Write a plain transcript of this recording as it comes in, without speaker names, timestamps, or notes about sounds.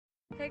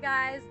Hey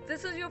guys,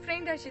 this is your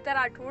friend Harshita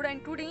Rathod,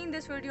 and today in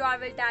this video I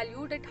will tell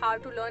you that how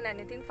to learn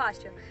anything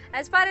faster.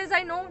 As far as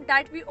I know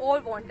that we all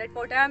want that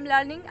what I am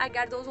learning I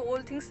get those whole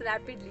things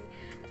rapidly.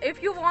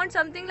 If you want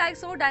something like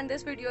so, then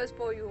this video is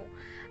for you.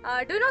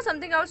 Do you know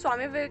something about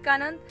Swami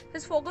Vivekanand?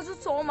 His focus was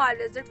so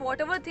marvelous that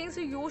whatever things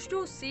he used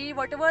to see,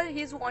 whatever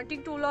he's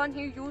wanting to learn,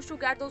 he used to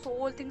get those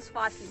whole things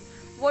fastly.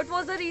 What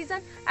was the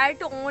reason?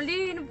 At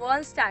only in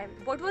one's time.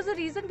 What was the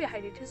reason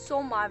behind it? His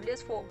so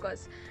marvelous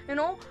focus.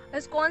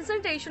 His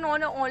concentration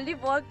on only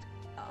work,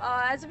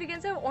 as we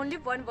can say, only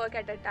one work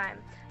at a time.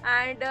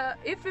 And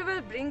if we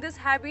will bring this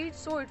habit,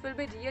 so it will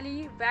be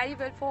really very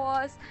well for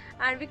us,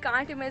 and we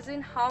can't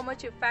imagine how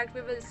much effect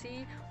we will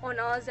see on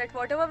us, that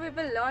whatever we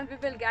will learn, we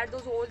will get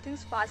those whole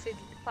things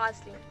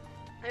fastly.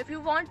 If you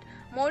want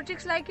more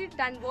tricks like it,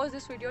 then watch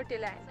this video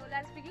till end. So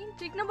let's begin.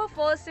 Trick number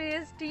first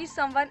is teach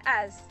someone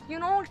else.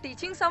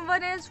 Teaching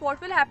someone else, what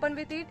will happen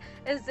with it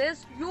is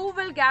this: you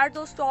will get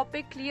those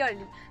topic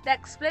clearly. The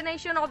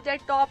explanation of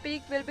that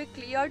topic will be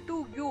clear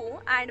to you,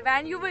 and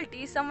when you will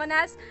teach someone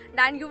else,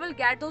 then you will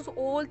get those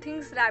all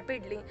things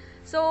rapidly.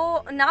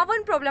 So now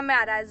one problem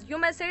may arise. You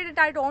may say that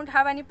I don't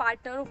have any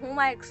partner whom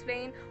I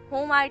explain,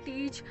 whom I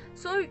teach.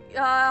 So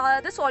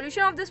the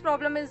solution of this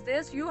problem is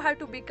this: you have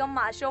to become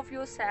master of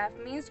yourself.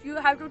 Means you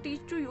have to teach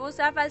to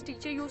yourself as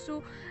teacher used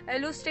to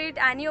illustrate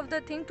any of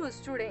the thing to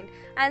student,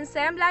 and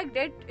same like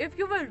that, if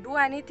you will do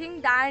anything,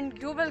 then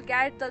you will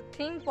get the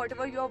thing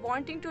whatever you are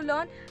wanting to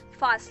learn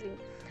fastly.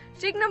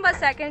 Trick number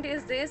second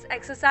is this: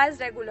 exercise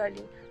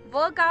regularly.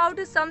 Workout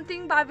is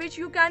something by which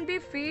you can be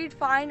fit,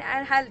 fine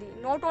and healthy,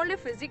 not only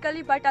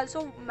physically but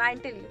also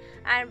mentally.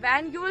 And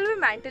when you will be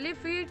mentally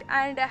fit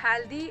and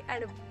healthy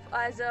and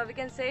as we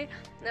can say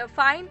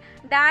fine,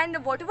 then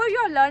whatever you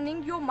are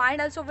learning, your mind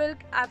also will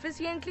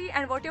efficiently,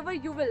 and whatever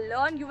you will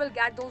learn, you will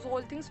get those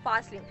whole things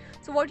fastly.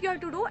 So what you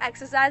have to do: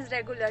 exercise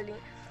regularly.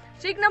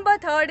 Trick number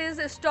third is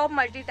stop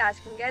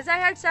multitasking. As I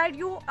had said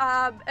you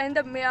in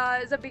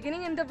the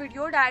beginning in the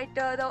video, that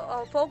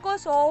the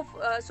focus of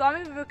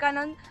Swami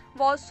Vivekanand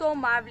was so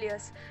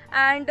marvelous,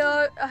 and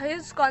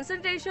his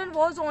concentration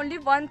was only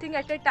one thing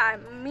at a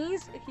time.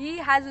 Means he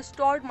has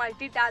stopped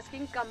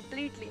multitasking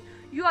completely.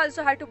 You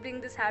also have to bring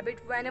this habit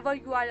whenever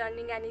you are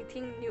learning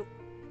anything new.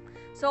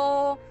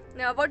 So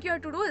what you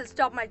have to do is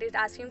stop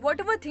multitasking.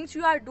 Whatever things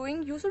you are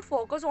doing, you should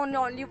focus on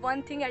only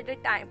one thing at a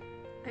time.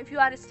 If you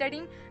are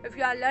studying, if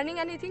you are learning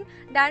anything,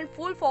 then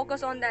full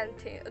focus on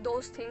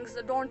those things.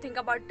 Don't think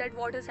about that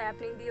what is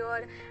happening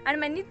there, and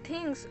many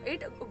things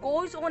it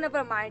goes on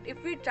our mind.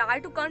 If we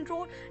try to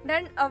control,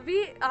 then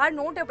we are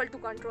not able to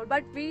control,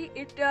 but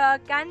it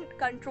can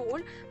control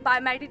by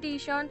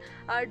meditation,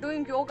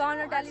 doing yoga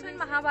on a television. In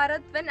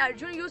Mahabharata, when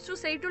Arjun used to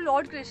say to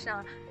Lord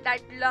Krishna that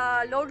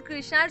Lord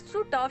Krishna, is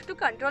too tough to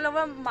control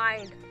our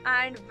mind,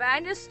 and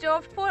when it's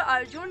tough for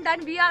Arjun,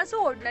 then we are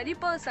so ordinary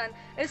person,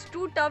 it's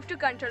too tough to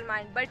control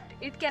mind, but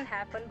it can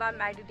happen by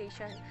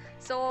meditation.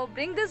 So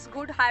bring this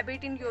good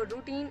habit in your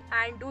routine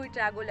and do it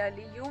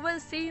regularly. You will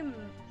see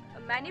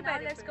many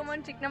benefits. Let's come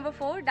on trick number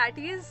 4, that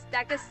is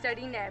take a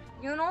study nap.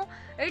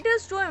 It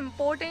is so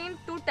important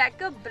to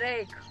take a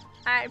break,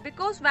 and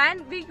because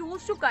when we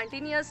used to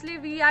continuously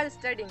we are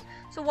studying,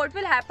 so what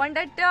will happen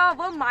that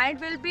our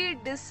mind will be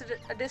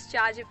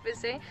discharged, if we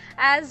say,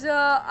 as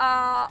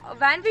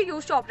when we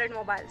used to operate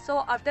mobile.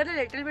 So after a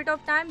little bit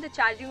of time, the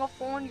charging of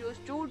phone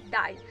used to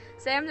die.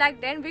 Same like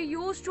then we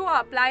used to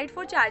apply it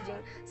for charging.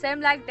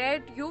 Same like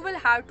that, you will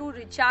have to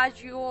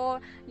recharge you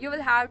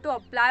will have to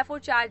apply for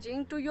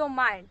charging to your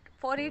mind.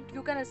 For it,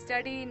 you can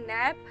study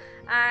nap,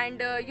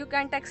 and you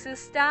can take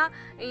siesta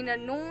in a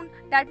noon.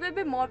 That will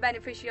be more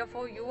beneficial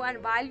for you.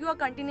 And while you are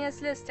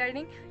continuously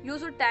studying, you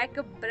should take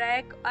a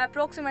break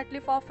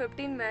approximately for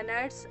 15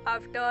 minutes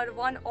after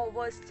 1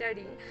 hour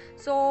study.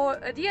 So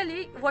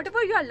really,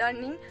 whatever you are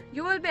learning,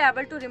 you will be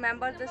able to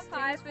remember this.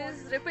 5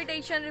 is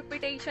repetition.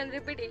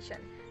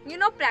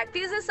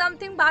 Practice is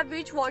something by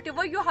which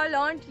whatever you have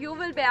learned, you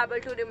will be able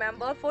to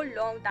remember for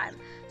long time.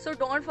 So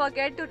don't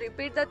forget to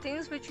repeat the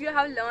things which you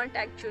have learned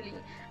actually.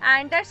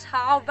 And that's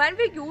how, when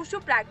we used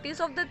to practice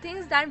of the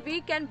things, then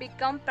we can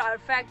become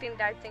perfect in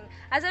that thing.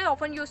 As I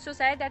often used to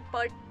say that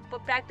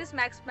practice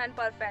makes man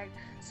perfect.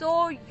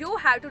 So you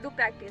have to do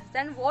practice.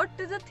 Then what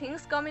is the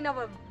things come in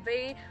our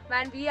way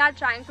when we are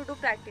trying to do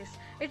practice?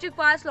 It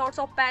requires lots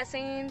of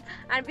patience,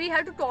 and we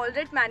have to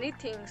tolerate many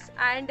things.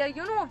 And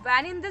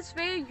when in this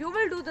way you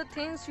will do the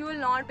things, you will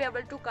not be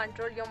able to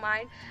control your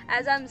mind,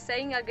 as I'm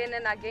saying again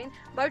and again,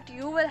 but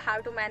you will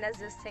have to manage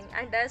this thing,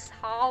 and that's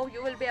how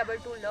you will be able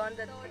to learn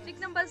the thing. Trick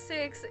number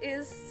 6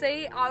 is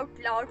say out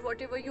loud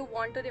whatever you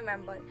want to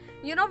remember.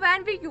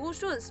 When we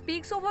used to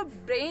speak, so our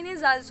brain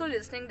is also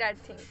listening that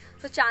thing,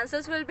 so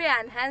chances will be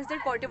enhanced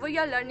that whatever you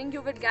are learning,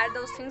 you will get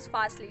those things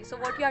fastly. So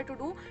what you have to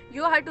do,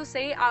 you have to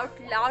say out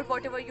loud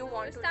whatever you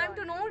want. It's time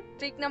to know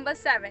trick number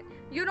 7.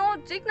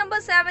 Trick number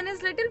 7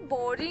 is little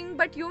boring,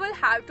 but you will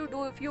have to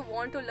do if you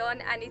want to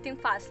learn anything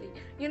fastly.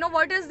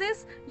 What is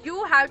this?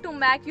 You have to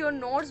make your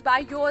notes by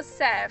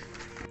yourself.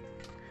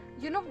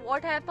 you know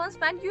what happens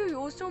when you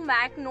used to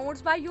make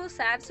notes by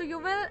yourself, so you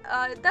will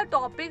the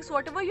topics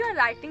whatever you are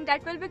writing,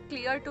 that will be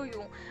clear to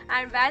you.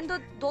 And when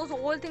those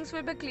all things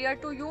will be clear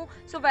to you,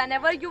 so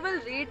whenever you will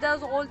read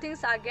those all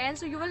things again,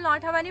 so you will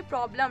not have any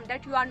problem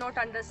that you are not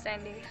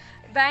understanding.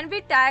 When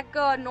we take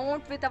a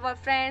note with our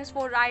friends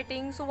for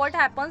writing, so what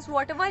happens,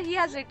 whatever he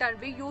has written,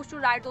 we used to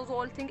write those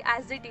whole thing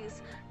as it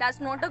is. That's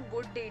not a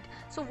good deed.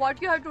 So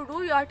what you have to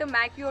do, you have to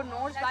make your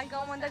notes. Let's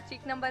come on the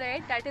trick number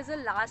 8, that is the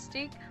last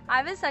trick.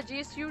 I will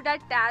suggest you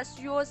that test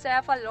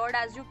yourself a lot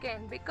as you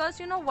can, because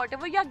you know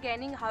whatever you are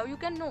gaining, how you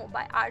can know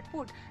by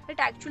output that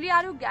actually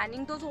are you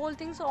gaining those whole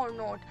things or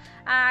not.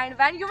 And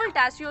when you will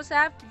test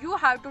yourself, you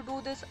have to do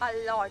this a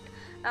lot.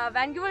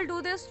 When you will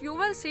do this, you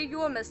will see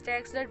your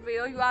mistakes, that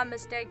where you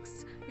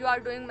are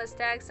doing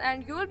mistakes,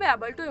 and you will be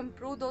able to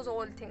improve those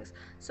all things.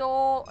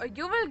 So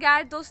you will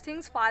get those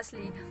things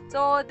fastly.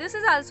 So this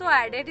is also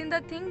added in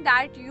the thing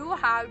that you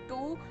have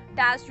to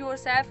test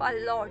yourself a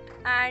lot.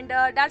 And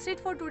that's it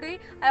for today.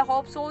 I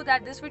hope so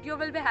that this video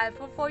will be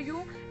helpful for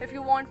you. If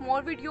you want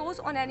more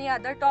videos on any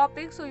other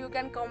topics, so you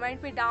can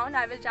comment me down.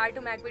 I will try to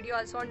make video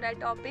also on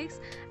that topics.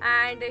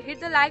 And hit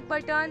the like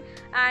button,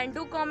 and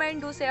do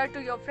comment, do share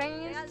to your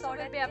friends, so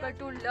they'll be able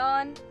to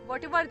learn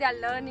whatever they are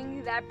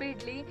learning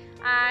rapidly.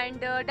 And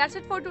that's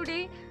it for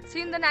today. See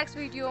you in the next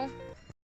video.